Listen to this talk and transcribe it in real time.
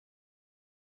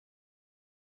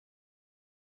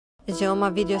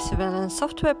Xeoma Video Surveillance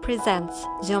Software presents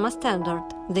Xeoma Standard,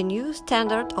 the new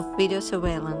standard of video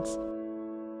surveillance.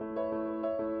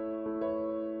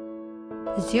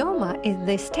 Xeoma is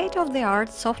the state-of-the-art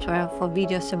software for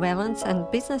video surveillance and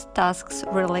business tasks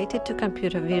related to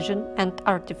computer vision and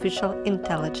artificial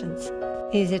intelligence.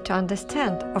 Easy to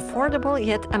understand, affordable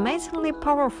yet amazingly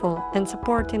powerful, and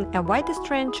supporting a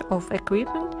widest range of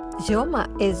equipment, Xeoma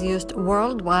is used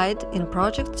worldwide in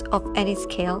projects of any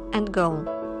scale and goal.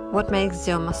 What makes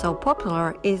Xeoma so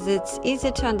popular is its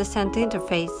easy-to-understand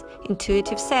interface,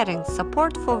 intuitive settings,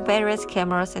 support for various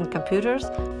cameras and computers,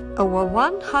 over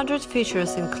 100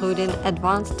 features including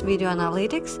advanced video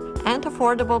analytics, and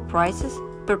affordable prices,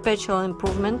 perpetual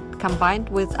improvement combined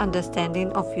with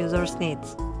understanding of users'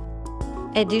 needs.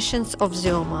 Editions of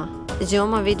Xeoma.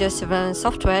 Xeoma Video Surveillance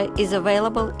Software is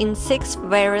available in 6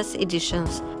 various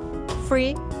editions: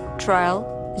 Free, Trial,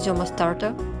 Xeoma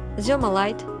Starter, Xeoma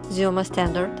Lite, Xeoma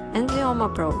Standard, and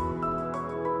Xeoma Pro.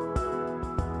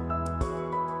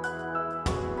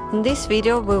 In this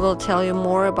video we will tell you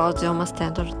more about Xeoma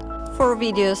Standard. For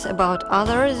videos about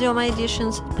other Xeoma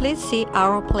editions, please see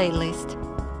our playlist.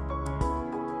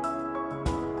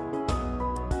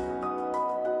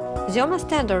 Xeoma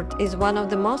Standard is one of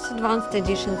the most advanced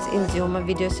editions in Xeoma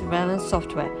Video Surveillance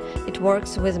software. It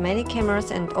works with many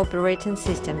cameras and operating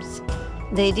systems.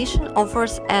 The edition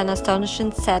offers an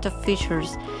astonishing set of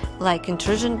features like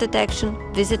intrusion detection,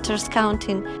 visitors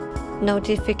counting,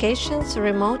 notifications,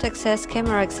 remote access,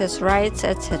 camera access rights,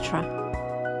 etc.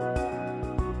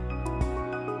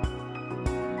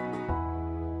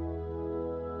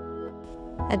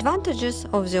 Advantages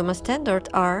of Xeoma Standard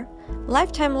are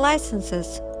lifetime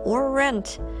licenses or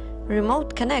rent,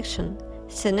 remote connection,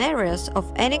 scenarios of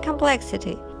any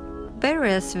complexity,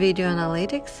 various video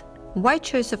analytics, wide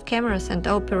choice of cameras and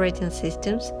operating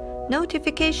systems,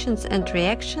 notifications and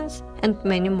reactions, and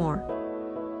many more.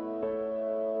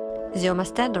 Xeoma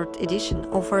Standard Edition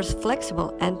offers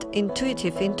flexible and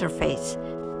intuitive interface,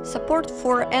 support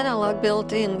for analog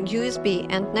built-in USB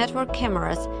and network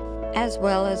cameras, as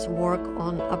well as work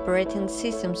on operating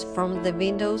systems from the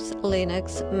Windows,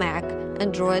 Linux, Mac,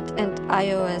 Android and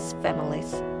iOS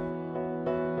families.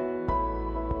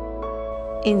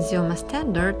 In Xeoma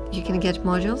Standard, you can get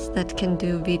modules that can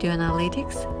do video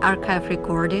analytics, archive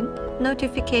recording,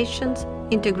 notifications,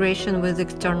 integration with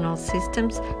external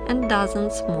systems, and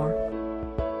dozens more.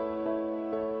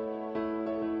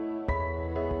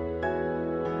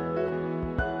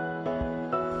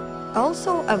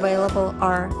 Also available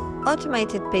are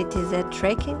automated PTZ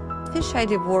tracking, fish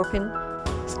ID warping,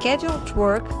 scheduled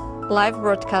work, live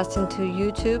broadcasting to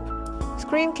YouTube,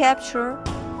 screen capture,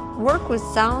 work with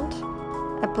sound,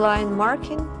 applying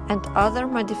marking and other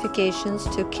modifications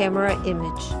to camera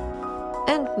image,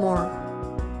 and more.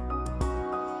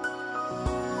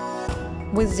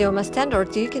 With Xeoma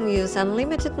Standard, you can use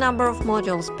unlimited number of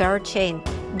modules per chain,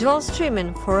 dual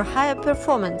streaming for higher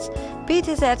performance,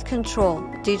 PTZ control,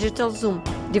 digital zoom,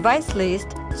 device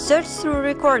list, search through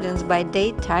recordings by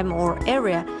date, time or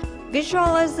area,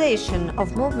 visualization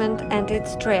of movement and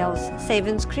its trails,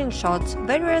 saving screenshots,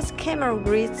 various camera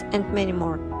grids, and many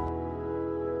more.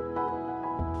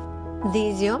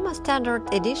 The Xeoma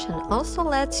Standard Edition also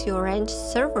lets you arrange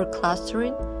server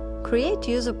clustering, create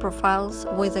user profiles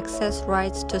with access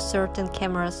rights to certain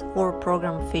cameras or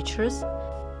program features,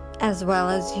 as well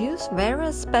as use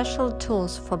various special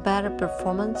tools for better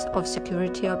performance of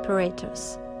security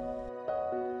operators.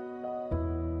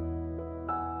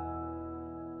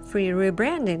 Free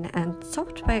rebranding and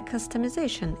software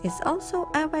customization is also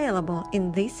available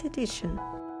in this edition.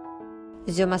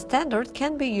 Xeoma Standard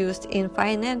can be used in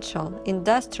financial,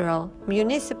 industrial,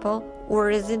 municipal or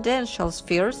residential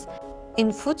spheres,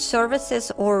 in food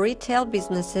services or retail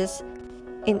businesses,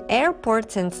 in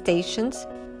airports and stations,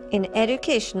 in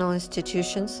educational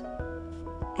institutions,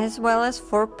 as well as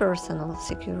for personal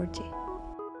security.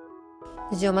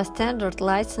 Xeoma Standard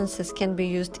licenses can be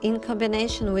used in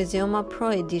combination with Xeoma Pro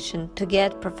Edition to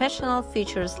get professional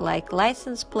features like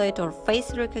license plate or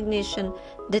face recognition,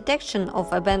 detection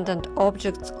of abandoned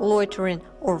objects, loitering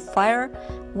or fire,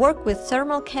 work with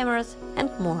thermal cameras, and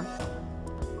more.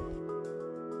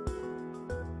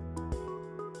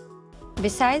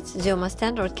 Besides, Xeoma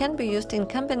Standard can be used in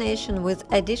combination with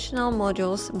additional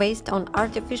modules based on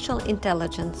artificial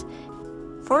intelligence.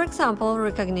 For example,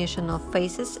 recognition of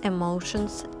faces,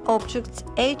 emotions, objects,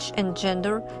 age and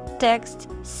gender, text,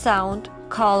 sound,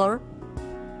 color,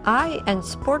 eye and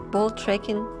sport ball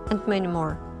tracking, and many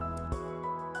more.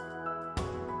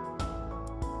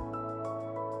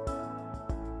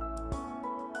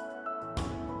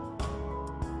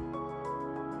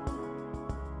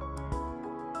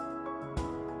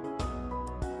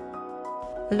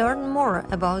 Learn more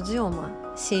about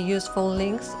Xeoma. See useful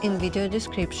links in video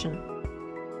description.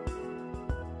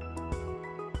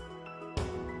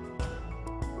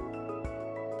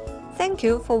 Thank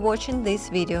you for watching this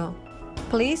video.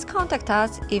 Please contact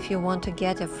us if you want to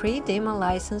get a free demo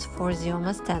license for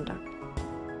Xeoma Standard.